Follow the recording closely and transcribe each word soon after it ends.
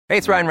Hey,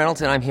 it's Ryan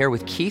Reynolds, and I'm here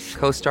with Keith,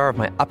 co-star of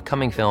my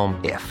upcoming film,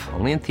 If,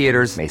 only in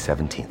theaters May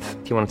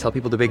 17th. Do you want to tell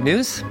people the big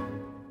news?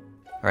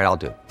 All right, I'll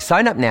do it.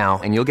 Sign up now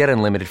and you'll get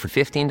unlimited for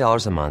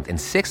 $15 a month and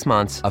 6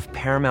 months of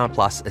Paramount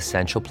Plus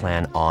Essential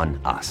Plan on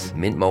us.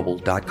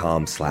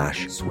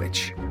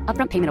 MintMobile.com/switch.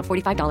 Upfront payment of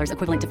 $45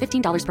 equivalent to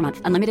 $15 per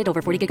month. Unlimited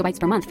over 40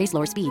 gigabytes per month. Face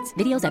lower speeds.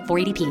 Videos at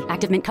 480p.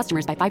 Active Mint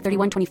customers by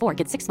 531.24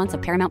 get 6 months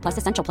of Paramount Plus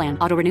Essential Plan.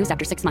 Auto renews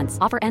after 6 months.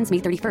 Offer ends May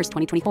 31st,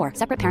 2024.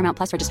 Separate Paramount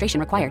Plus registration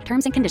required.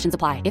 Terms and conditions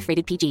apply if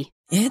rated PG.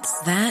 It's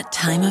that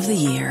time of the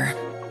year.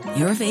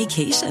 Your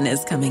vacation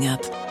is coming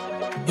up.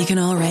 You can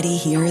already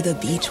hear the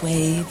beach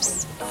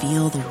waves,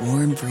 feel the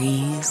warm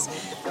breeze,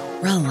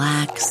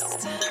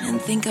 relax,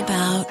 and think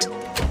about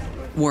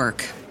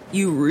work.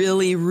 You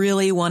really,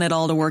 really want it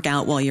all to work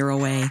out while you're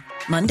away.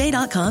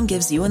 Monday.com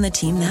gives you and the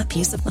team that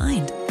peace of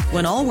mind.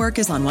 When all work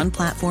is on one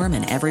platform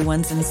and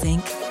everyone's in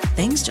sync,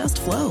 things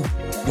just flow.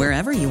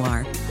 Wherever you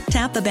are,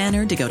 tap the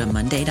banner to go to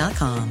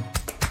Monday.com.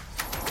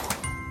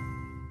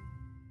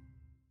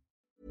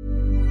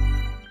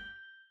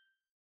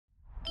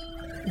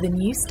 The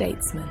New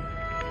Statesman.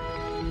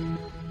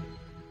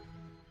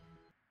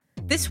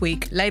 This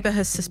week, Labour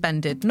has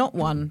suspended not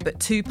one, but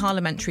two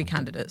parliamentary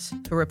candidates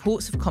for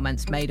reports of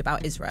comments made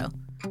about Israel.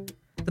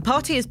 The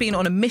party has been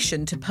on a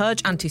mission to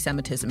purge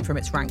anti-Semitism from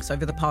its ranks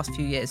over the past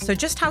few years, so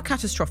just how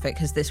catastrophic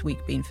has this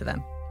week been for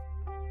them?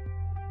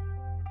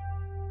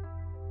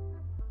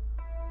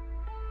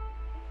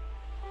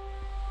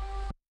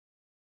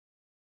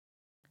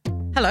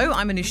 Hello,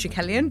 I'm Anusha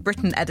Kellion,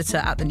 Britain editor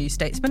at The New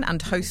Statesman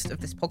and host of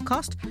this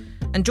podcast.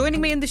 And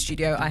joining me in the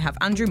studio, I have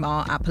Andrew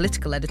Marr, our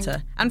political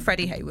editor, and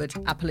Freddie Hayward,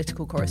 our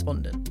political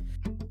correspondent.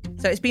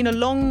 So it's been a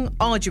long,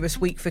 arduous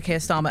week for Keir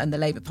Starmer and the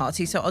Labour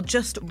Party, so I'll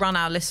just run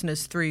our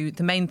listeners through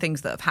the main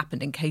things that have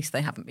happened in case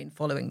they haven't been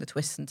following the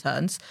twists and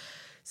turns.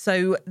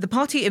 So the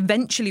party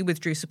eventually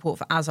withdrew support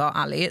for Azhar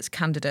Ali, its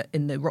candidate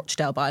in the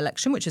Rochdale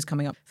by-election, which is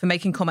coming up, for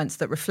making comments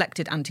that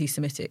reflected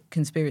anti-Semitic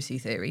conspiracy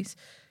theories.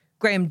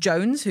 Graham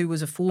Jones, who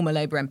was a former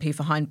Labour MP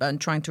for Hyndburn,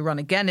 trying to run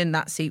again in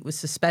that seat, was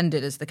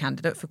suspended as the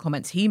candidate for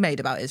comments he made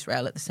about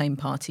Israel at the same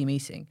party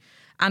meeting.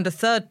 And a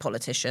third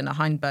politician, a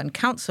Hyndburn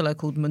councillor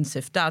called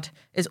Munsif Dad,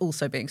 is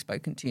also being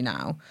spoken to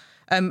now.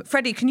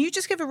 Freddie, can you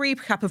just give a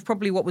recap of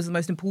probably what was the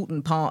most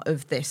important part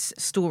of this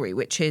story,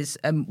 which is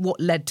what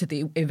led to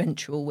the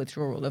eventual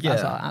withdrawal of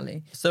Azhar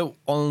Ali? So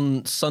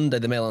on Sunday,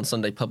 the Mail on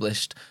Sunday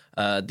published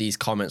these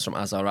comments from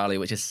Azhar Ali,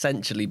 which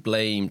essentially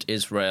blamed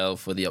Israel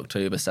for the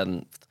October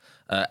 7th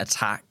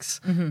attacks.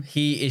 Mm-hmm.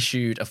 He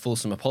issued a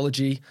fulsome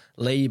apology.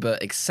 Labour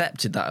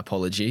accepted that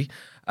apology.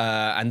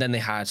 And then they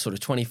had sort of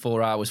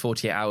 24 hours,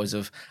 48 hours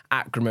of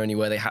acrimony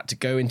where they had to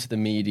go into the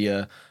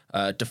media,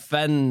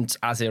 defend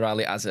Azhar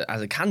Ali as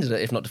a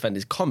candidate, if not defend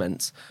his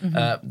comments.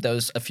 Mm-hmm. There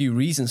was a few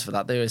reasons for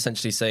that. They were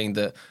essentially saying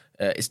that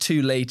it's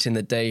too late in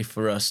the day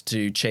for us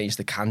to change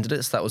the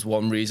candidates. That was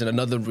one reason.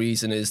 Another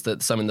reason is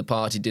that some in the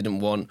party didn't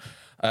want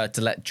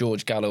to let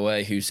George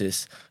Galloway, who's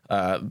this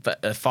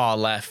far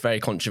left, very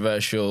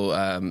controversial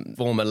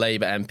former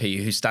Labour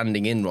MP who's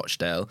standing in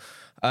Rochdale.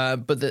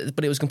 But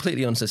it was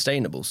completely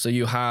unsustainable. So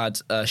you had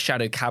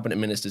shadow cabinet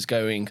ministers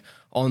going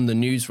on the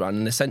news run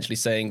and essentially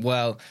saying,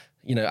 well,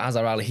 you know,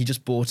 Azhar Ali, he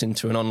just bought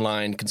into an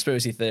online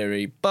conspiracy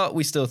theory, but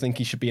we still think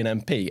he should be an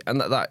MP.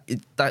 And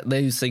that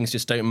those things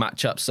just don't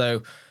match up.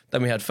 So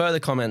then we had further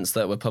comments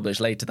that were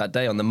published later that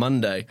day on the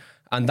Monday.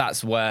 And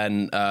that's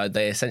when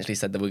they essentially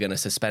said that we're going to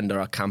suspend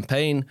our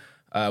campaign.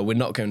 We're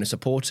not going to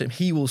support him.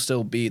 He will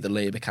still be the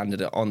Labour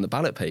candidate on the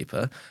ballot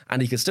paper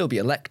and he could still be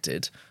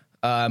elected.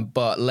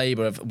 But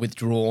Labour have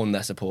withdrawn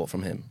their support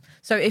from him.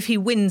 So if he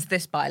wins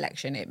this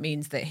by-election, it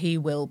means that he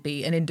will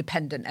be an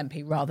independent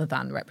MP rather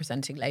than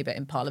representing Labour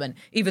in Parliament,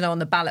 even though on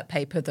the ballot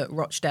paper that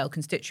Rochdale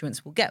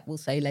constituents will get will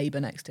say Labour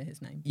next to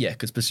his name. Yeah,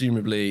 because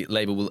presumably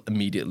Labour will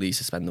immediately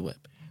suspend the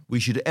whip. We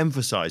should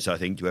emphasise, I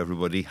think, to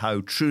everybody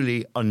how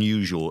truly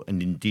unusual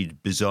and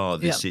indeed bizarre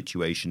this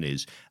situation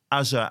is.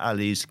 Azhar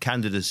Ali's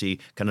candidacy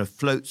kind of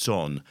floats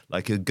on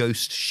like a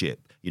ghost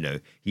ship. You know,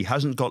 he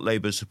hasn't got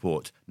Labour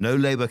support, no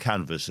Labour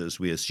canvassers,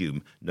 we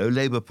assume, no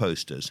Labour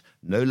posters,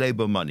 no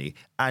Labour money,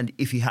 and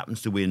if he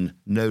happens to win,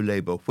 no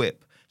Labour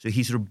whip. So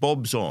he sort of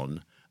bobs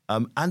on.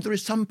 And there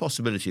is some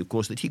possibility, of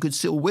course, that he could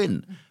still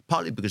win,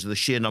 partly because of the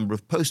sheer number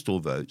of postal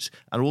votes.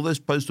 And all those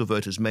postal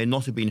voters may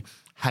not have been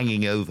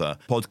hanging over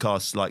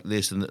podcasts like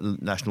this and the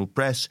national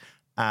press,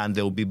 and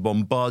they'll be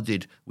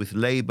bombarded with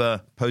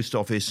Labour post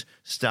office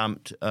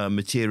stamped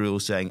material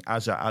saying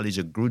Azhar Ali's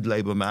a good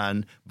Labour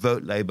man,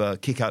 vote Labour,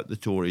 kick out the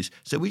Tories.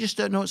 So we just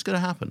don't know what's going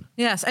to happen.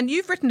 Yes, and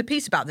you've written a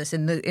piece about this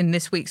in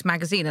this week's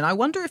magazine, and I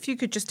wonder if you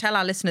could just tell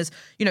our listeners,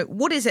 you know,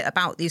 what is it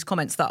about these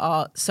comments that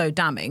are so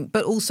damning,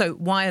 but also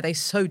why are they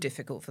so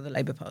difficult for the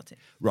Labour Party?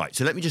 Right,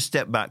 so let me just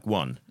step back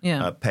one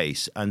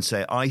pace and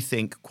say I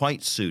think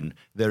quite soon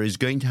there is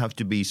going to have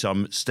to be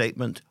some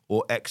statement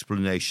or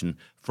explanation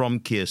from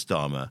Keir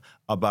Starmer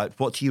about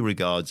what he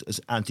regards as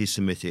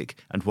anti-Semitic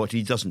and what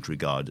he doesn't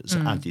regard as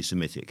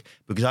anti-Semitic.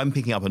 Because I'm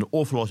picking up an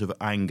awful lot of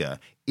anger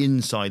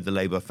inside the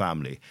Labour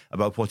family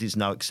about what is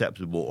now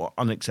acceptable or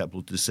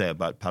unacceptable to say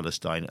about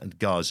Palestine and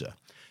Gaza.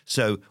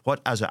 So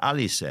what Azhar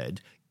Ali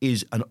said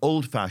is an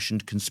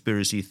old-fashioned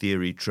conspiracy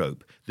theory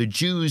trope. The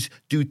Jews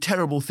do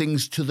terrible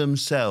things to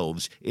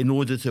themselves in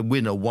order to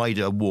win a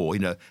wider war.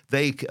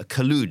 They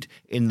collude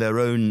in their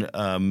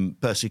own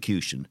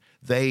persecution.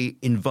 They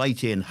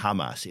invite in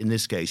Hamas, in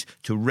this case,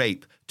 to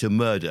rape, to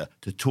murder,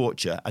 to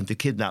torture, and to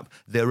kidnap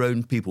their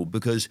own people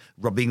because,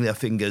 rubbing their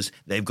fingers,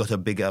 they've got a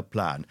bigger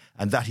plan.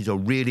 And that is a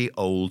really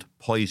old,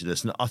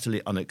 poisonous and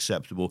utterly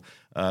unacceptable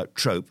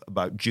trope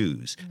about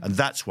Jews. And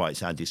that's why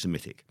it's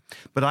anti-Semitic.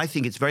 But I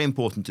think it's very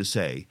important to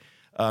say,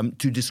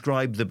 to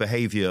describe the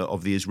behaviour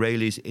of the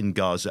Israelis in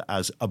Gaza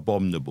as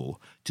abominable,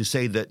 to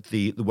say that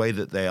the way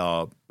that they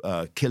are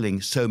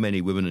killing so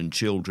many women and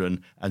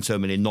children and so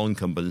many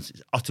non-combatants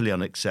is utterly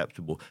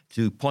unacceptable,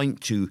 to point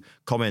to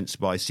comments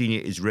by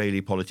senior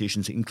Israeli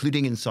politicians,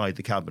 including inside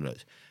the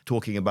cabinet,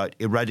 talking about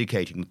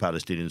eradicating the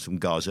Palestinians from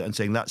Gaza and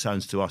saying that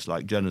sounds to us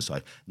like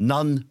genocide.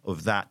 None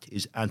of that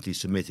is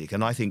anti-Semitic.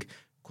 And I think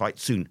quite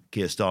soon,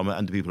 Keir Starmer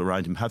and the people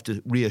around him have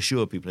to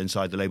reassure people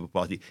inside the Labour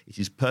Party it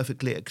is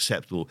perfectly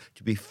acceptable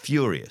to be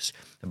furious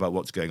about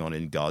what's going on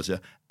in Gaza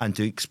and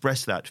to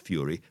express that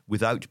fury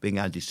without being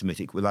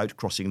anti-Semitic, without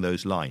crossing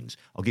those lines.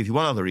 I'll give you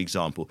one other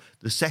example.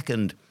 The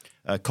second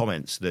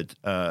comments that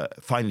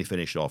finally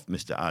finished off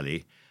Mr.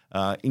 Ali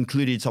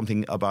included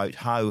something about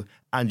how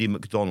Andy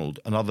MacDonald,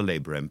 another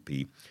Labour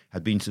MP,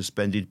 had been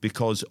suspended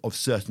because of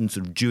certain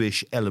sort of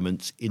Jewish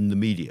elements in the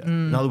media.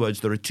 In other words,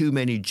 there are too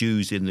many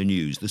Jews in the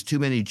news. There's too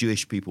many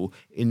Jewish people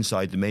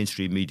inside the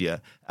mainstream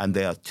media, and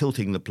they are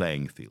tilting the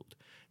playing field.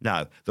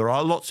 Now, there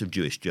are lots of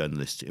Jewish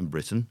journalists in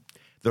Britain.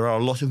 There are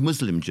a lot of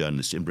Muslim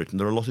journalists in Britain.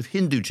 There are a lot of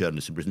Hindu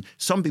journalists in Britain.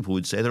 Some people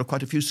would say there are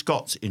quite a few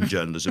Scots in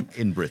journalism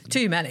in Britain.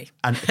 Too many.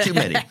 And too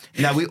many.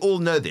 Now, we all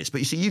know this,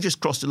 but you see, you just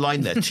crossed a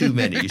line there, too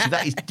many. You see,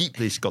 that is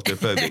deeply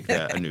Scotophobic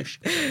there, Anoush.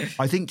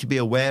 I think to be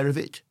aware of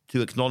it,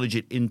 to acknowledge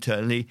it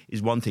internally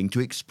is one thing. To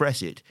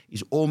express it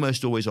is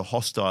almost always a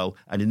hostile,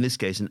 and in this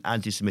case, an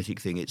anti-Semitic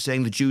thing. It's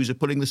saying the Jews are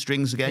pulling the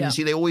strings again. Yeah. You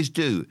see, they always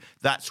do.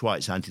 That's why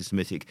it's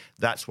anti-Semitic.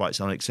 That's why it's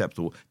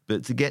unacceptable.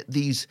 But to get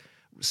these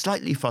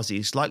slightly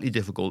fuzzy, slightly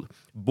difficult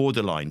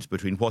borderlines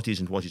between what is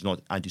and what is not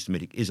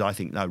anti-Semitic is, I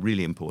think, now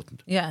really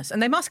important. Yes,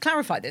 and they must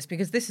clarify this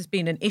because this has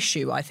been an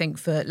issue, I think,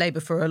 for Labour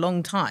for a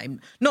long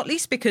time, not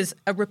least because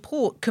a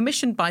report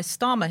commissioned by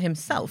Starmer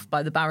himself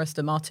by the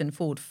barrister Martin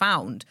Ford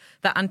found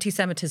that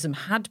anti-Semitism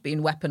had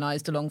been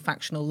weaponised along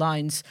factional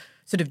lines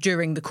sort of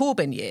during the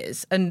Corbyn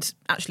years. And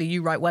actually,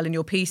 you write well in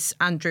your piece,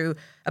 Andrew,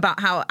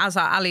 about how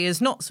Azhar Ali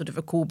is not sort of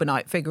a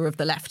Corbynite figure of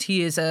the left.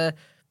 He is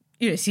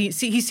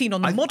he's seen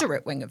on the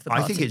moderate wing of the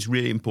party. I think it's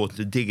really important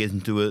to dig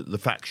into the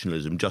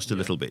factionalism just a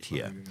little bit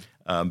here,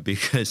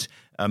 because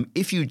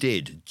if you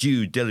did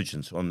due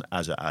diligence on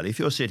Azhar Ali, if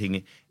you're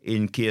sitting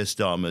in Keir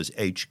Starmer's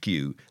HQ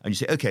and you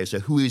say, OK, so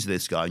who is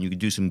this guy? And you can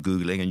do some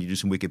Googling and you do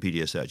some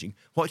Wikipedia searching.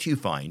 What you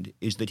find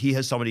is that he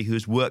has somebody who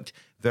has worked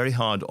very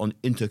hard on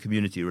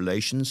inter-community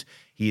relations.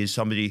 He is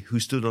somebody who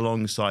stood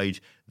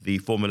alongside the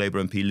former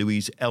Labour MP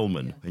Louise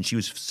Ellman when she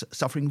was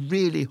suffering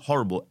really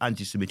horrible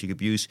anti-Semitic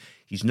abuse.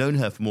 He's known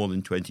her for more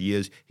than 20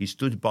 years. He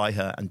stood by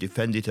her and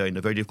defended her in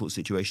a very difficult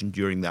situation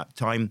during that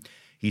time.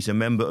 He's a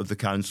member of the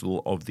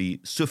council of the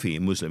Sufi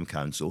Muslim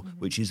Council,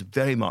 which is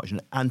very much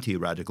an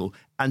anti-radical,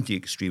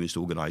 anti-extremist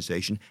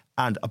organisation.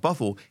 And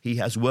above all, he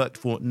has worked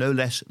for no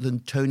less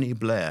than Tony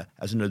Blair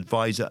as an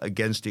advisor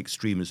against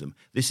extremism.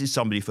 This is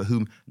somebody for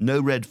whom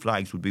no red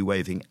flags would be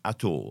waving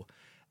at all.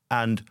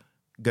 And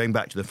going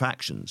back to the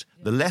factions,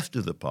 the left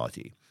of the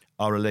party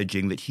are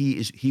alleging that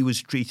he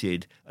was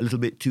treated a little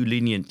bit too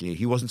leniently.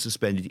 He wasn't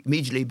suspended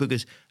immediately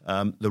because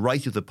the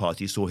right of the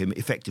party saw him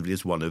effectively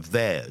as one of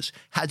theirs.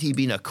 Had he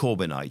been a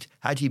Corbynite,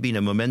 had he been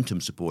a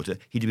Momentum supporter,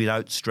 he'd have been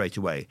out straight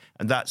away.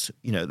 And that's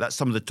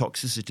some of the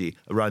toxicity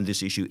around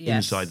this issue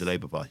inside the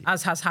Labour Party.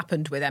 As has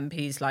happened with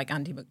MPs like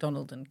Andy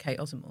MacDonald and Kate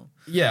Osamore.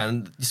 Yeah,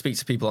 and you speak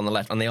to people on the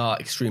left and they are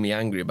extremely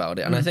angry about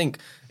it. And I think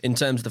in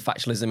terms of the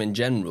factionalism in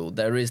general,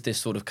 there is this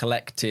sort of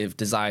collective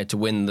desire to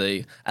win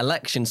the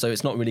election, so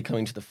it's not really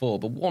coming to the fore.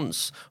 But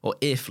once or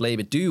if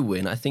Labour do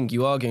win, I think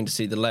you are going to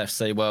see the left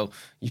say, well,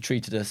 you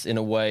treated us in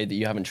a way that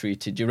you haven't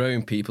treated your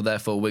own people,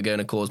 therefore we're going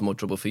to cause more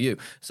trouble for you.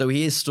 So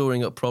he is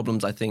storing up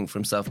problems, I think, for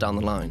himself down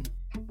the line.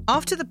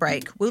 After the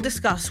break, we'll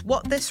discuss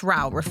what this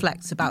row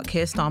reflects about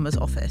Keir Starmer's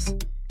office.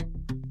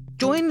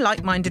 Join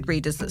like-minded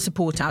readers that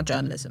support our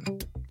journalism.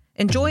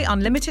 Enjoy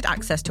unlimited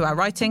access to our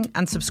writing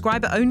and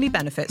subscriber-only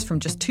benefits from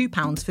just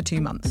 £2 for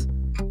 2 months.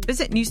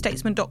 Visit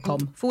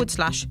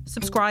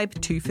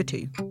newstatesman.com/subscribe 2 for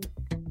 2.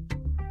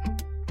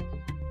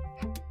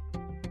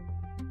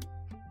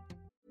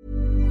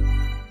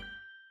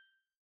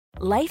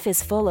 Life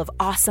is full of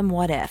awesome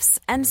what-ifs,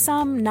 and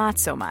some not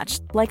so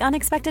much, like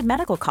unexpected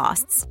medical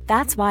costs.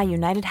 That's why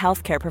United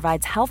Healthcare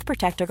provides Health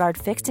Protector Guard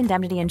fixed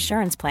indemnity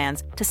insurance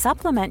plans to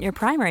supplement your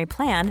primary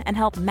plan and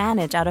help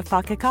manage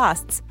out-of-pocket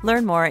costs.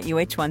 Learn more at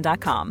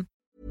uh1.com.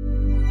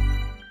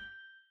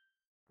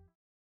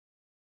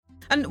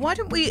 And why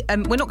don't we,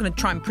 we're not going to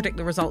try and predict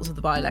the results of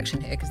the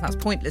by-election here because that's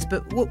pointless,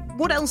 but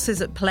what else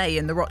is at play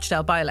in the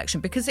Rochdale by-election?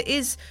 Because it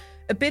is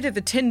a bit of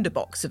a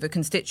tinderbox of a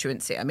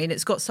constituency. I mean,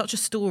 it's got such a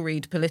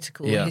storied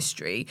political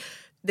history.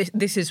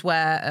 This is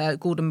where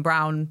Gordon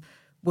Brown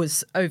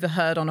was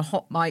overheard on a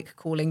hot mic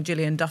calling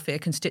Gillian Duffy, a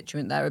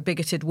constituent there, a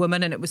bigoted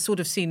woman. And it was sort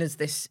of seen as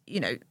this,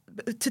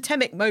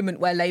 totemic moment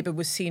where Labour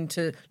was seen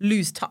to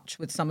lose touch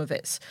with some of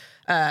its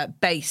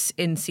base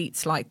in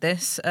seats like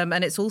this.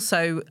 And it's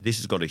also... This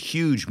has got a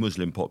huge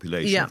Muslim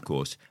population, of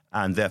course,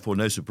 and therefore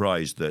no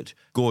surprise that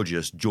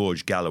gorgeous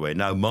George Galloway,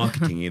 now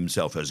marketing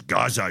himself as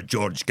Gaza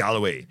George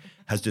Galloway,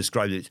 has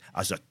described it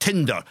as a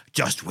tinder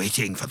just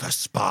waiting for the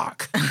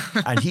spark.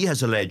 And he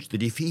has alleged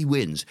that if he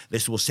wins,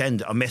 this will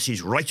send a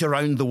message right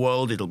around the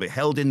world. It'll be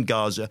held in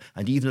Gaza,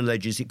 and even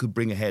alleges it could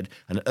bring ahead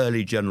an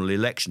early general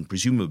election,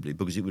 presumably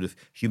because it would have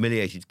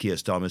humiliated Keir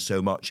Starmer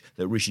so much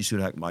that Rishi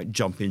Sunak might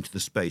jump into the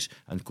space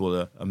and call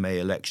a May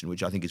election,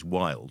 which I think is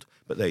wild.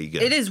 But there you go.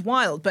 It is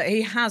wild, but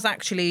he has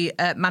actually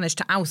managed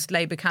to oust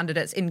Labour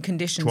candidates in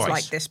conditions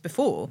like this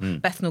before.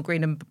 Bethnal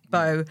Green and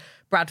Bow,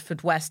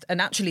 Bradford West,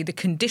 and actually the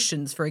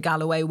conditions for a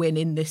Galloway win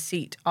in this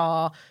seat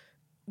are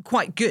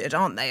quite good,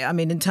 aren't they? I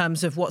mean, in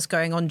terms of what's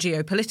going on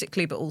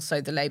geopolitically, but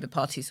also the Labour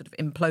Party sort of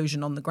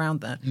implosion on the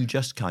ground there. You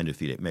just kind of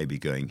feel it may be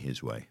going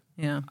his way.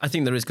 Yeah, I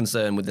think there is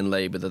concern within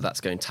Labour that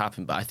that's going to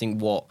happen. But I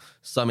think what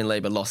some in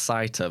Labour lost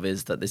sight of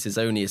is that this is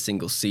only a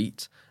single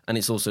seat. And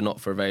it's also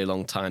not for a very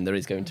long time. There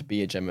is going to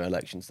be a general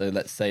election. So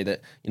let's say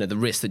that, the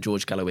risk that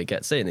George Galloway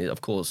gets in,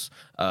 of course,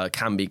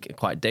 can be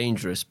quite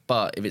dangerous.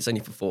 But if it's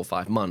only for 4 or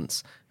 5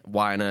 months,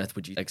 why on earth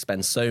would you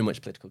expend so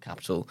much political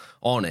capital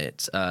on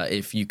it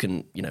if you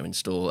can,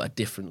 install a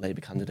different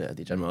Labour candidate at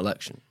the general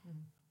election?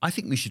 I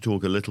think we should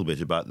talk a little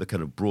bit about the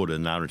kind of broader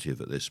narrative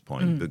at this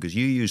point, because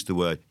you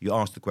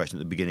asked the question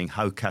at the beginning,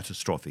 how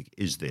catastrophic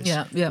is this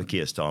for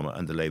Keir Starmer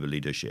and the Labour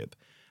leadership?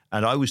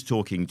 And I was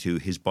talking to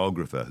his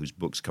biographer, whose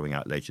book's coming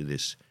out later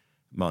this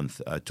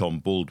month, Tom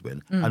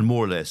Baldwin, and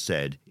more or less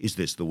said, is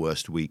this the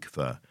worst week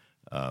for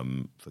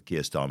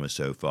Keir Starmer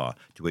so far?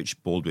 To which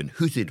Baldwin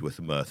hooted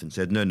with mirth and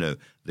said, no,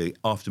 the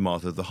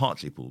aftermath of the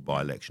Hartlepool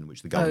by-election,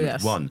 which the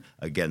government won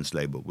against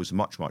Labour, was a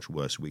much, much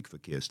worse week for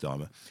Keir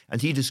Starmer.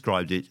 And he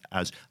described it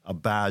as a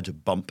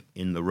bad bump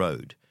in the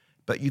road.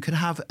 But you can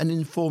have an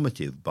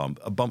informative bump,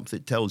 a bump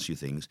that tells you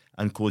things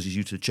and causes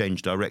you to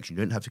change direction.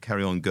 You don't have to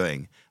carry on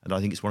going. And I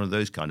think it's one of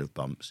those kind of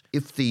bumps.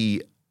 If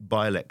the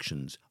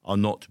by-elections are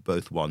not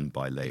both won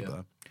by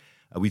Labour,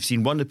 we've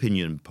seen one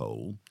opinion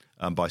poll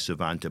by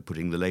Savanta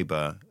putting the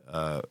Labour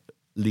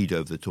lead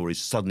over the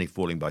Tories suddenly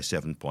falling by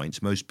 7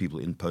 points. Most people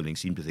in polling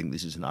seem to think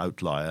this is an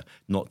outlier,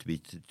 not to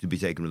be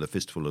taken with a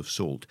fistful of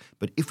salt.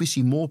 But if we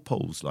see more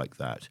polls like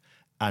that,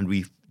 and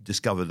we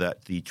discover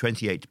that the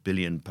 £28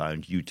 billion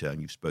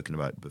U-turn you've spoken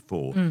about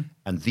before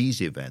and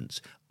these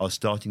events are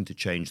starting to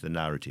change the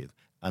narrative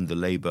and the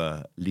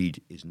Labour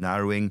lead is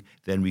narrowing,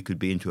 then we could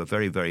be into a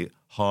very, very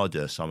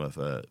harder summer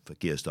for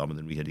Keir Starmer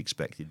than we had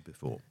expected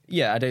before.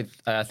 Yeah,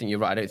 I think you're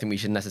right. I don't think we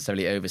should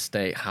necessarily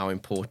overstate how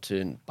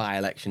important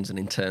by-elections and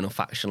internal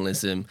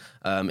factionalism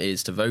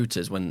is to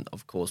voters when,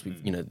 of course,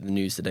 the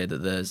news today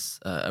that there's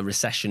a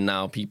recession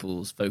now,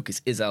 people's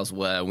focus is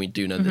elsewhere, and we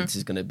do know that this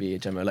is going to be a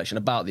general election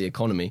about the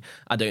economy.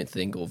 I don't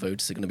think all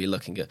voters are going to be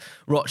looking at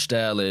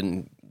Rochdale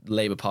and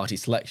Labour Party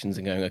selections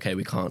and going, okay,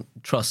 we can't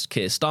trust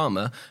Keir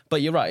Starmer.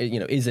 But you're right,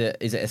 is it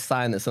a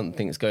sign that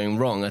something's going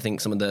wrong? I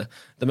think some of the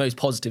most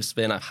positive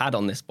spin I've had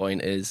on this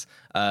point is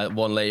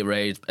one Labour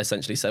aide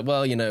essentially said,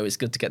 well, it's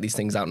good to get these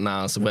things out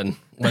now, so when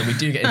we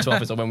do get into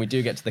office or when we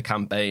do get to the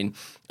campaign,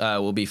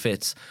 we'll be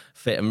fit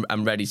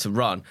and ready to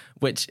run,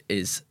 which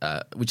is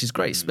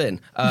great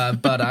spin.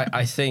 But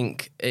I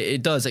think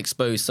it does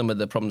expose some of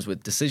the problems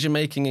with decision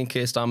making in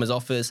Keir Starmer's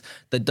office.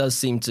 There does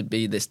seem to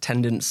be this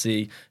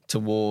tendency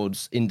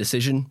towards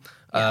indecision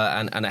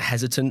and a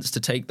hesitance to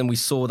take them. We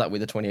saw that with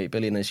the 28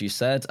 billion, as you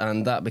said,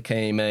 and that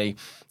became a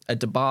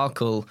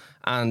debacle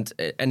and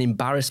an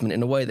embarrassment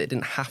in a way that it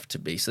didn't have to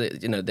be. So,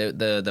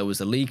 there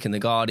was a leak in The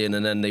Guardian,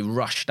 and then they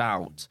rushed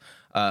out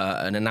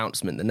an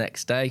announcement the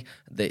next day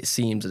that it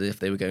seemed as if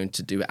they were going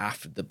to do it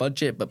after the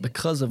budget. But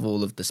because of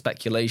all of the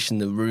speculation,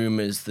 the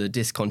rumours, the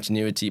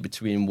discontinuity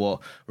between what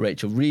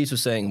Rachel Reeves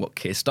was saying and what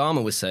Keir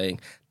Starmer was saying,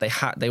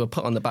 they were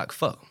put on the back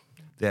foot.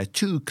 They're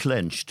too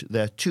clenched.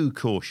 They're too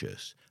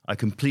cautious. I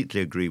completely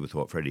agree with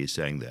what Freddie is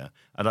saying there.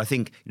 And I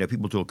think,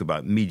 people talk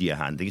about media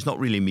handling. It's not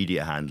really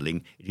media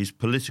handling. It is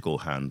political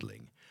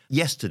handling.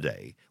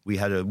 Yesterday, we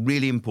had a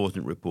really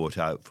important report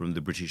out from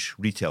the British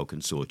Retail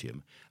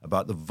Consortium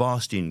about the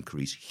vast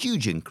increase,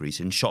 huge increase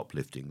in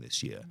shoplifting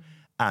this year.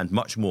 And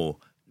much more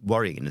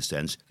worrying, in a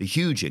sense, the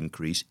huge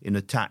increase in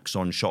attacks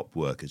on shop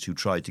workers who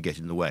tried to get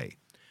in the way.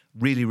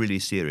 Really, really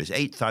serious.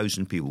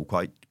 8,000 people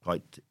quite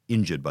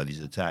injured by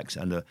these attacks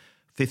and a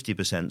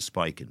 50%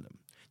 spike in them.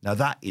 Now,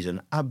 that is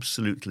an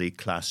absolutely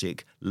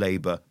classic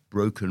Labour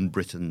broken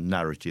Britain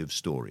narrative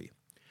story.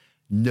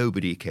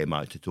 Nobody came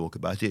out to talk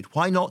about it.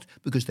 Why not?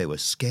 Because they were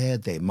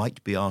scared they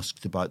might be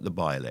asked about the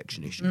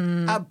by-election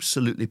issue.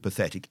 Absolutely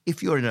pathetic.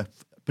 If you're in a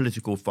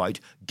political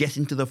fight, get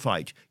into the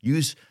fight.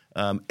 Use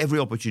every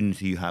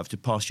opportunity you have to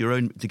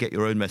get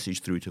your own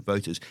message through to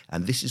voters.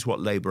 And this is what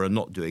Labour are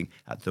not doing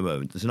at the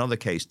moment. There's another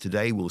case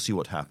today. We'll see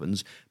what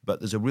happens. But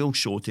there's a real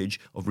shortage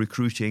of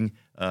recruiting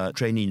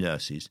trainee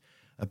nurses.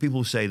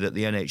 People say that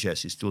the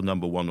NHS is still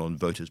number one on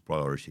voters'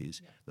 priorities.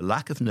 Yeah. The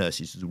lack of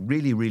nurses is a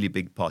really, really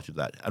big part of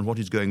that. And what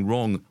is going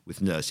wrong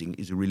with nursing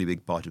is a really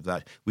big part of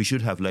that. We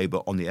should have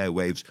Labour on the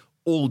airwaves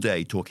all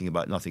day talking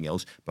about nothing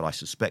else, but I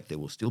suspect they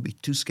will still be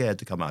too scared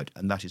to come out,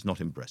 and that is not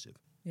impressive.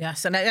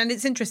 Yes, and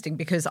it's interesting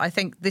because I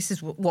think this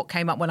is what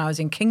came up when I was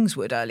in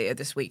Kingswood earlier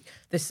this week,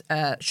 this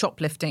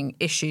shoplifting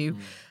issue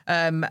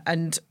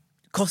and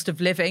cost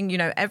of living. You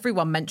know,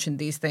 everyone mentioned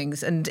these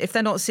things, and if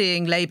they're not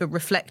seeing Labour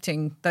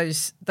reflecting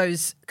those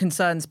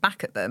concerns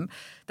back at them,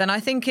 then I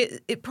think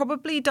it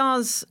probably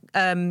does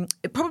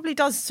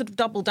sort of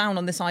double down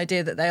on this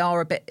idea that they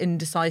are a bit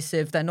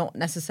indecisive. They're not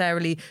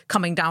necessarily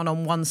coming down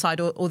on one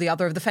side or the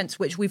other of the fence,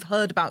 which we've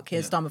heard about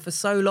Keir Starmer for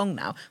so long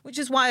now, which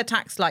is why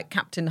attacks like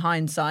Captain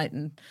Hindsight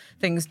and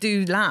things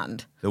do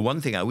land. The one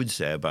thing I would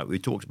say we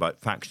talked about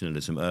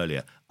factionalism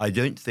earlier, I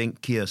don't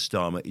think Keir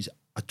Starmer is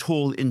at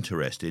all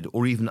interested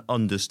or even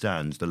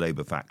understands the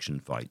Labour faction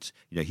fights.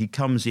 You know, he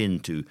comes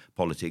into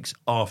politics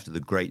after the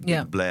great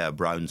big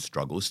Blair-Brown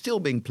struggle, still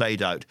being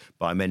played out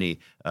by many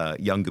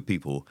younger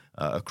people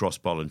across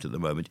Parliament at the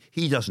moment.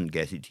 He doesn't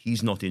get it.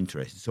 He's not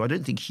interested. So I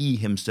don't think he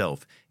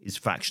himself is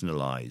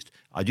factionalised.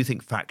 I do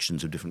think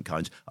factions of different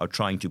kinds are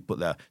trying to put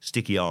their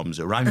sticky arms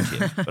around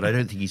him, but I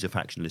don't think he's a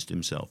factionalist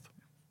himself.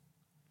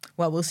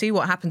 Well, we'll see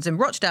what happens in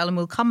Rochdale, and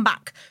we'll come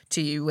back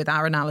to you with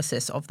our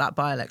analysis of that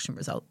by-election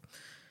result.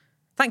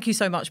 Thank you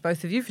so much,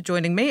 both of you, for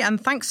joining me, and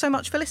thanks so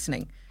much for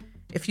listening.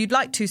 If you'd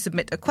like to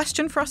submit a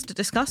question for us to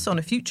discuss on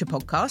a future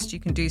podcast, you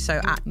can do so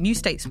at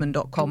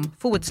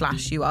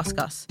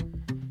newstatesman.com/youaskus.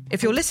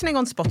 If you're listening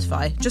on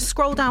Spotify, just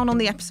scroll down on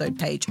the episode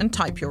page and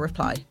type your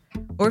reply.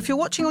 Or if you're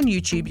watching on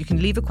YouTube, you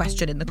can leave a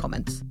question in the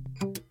comments.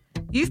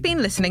 You've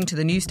been listening to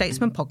the New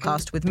Statesman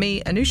podcast with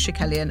me, Anoosh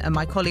Chakelian, and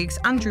my colleagues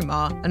Andrew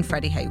Marr and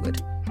Freddie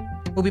Hayward.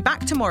 We'll be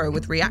back tomorrow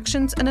with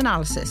reactions and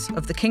analysis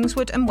of the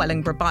Kingswood and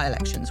Wellingborough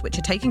by-elections, which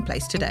are taking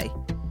place today.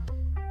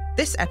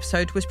 This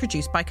episode was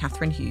produced by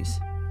Catherine Hughes.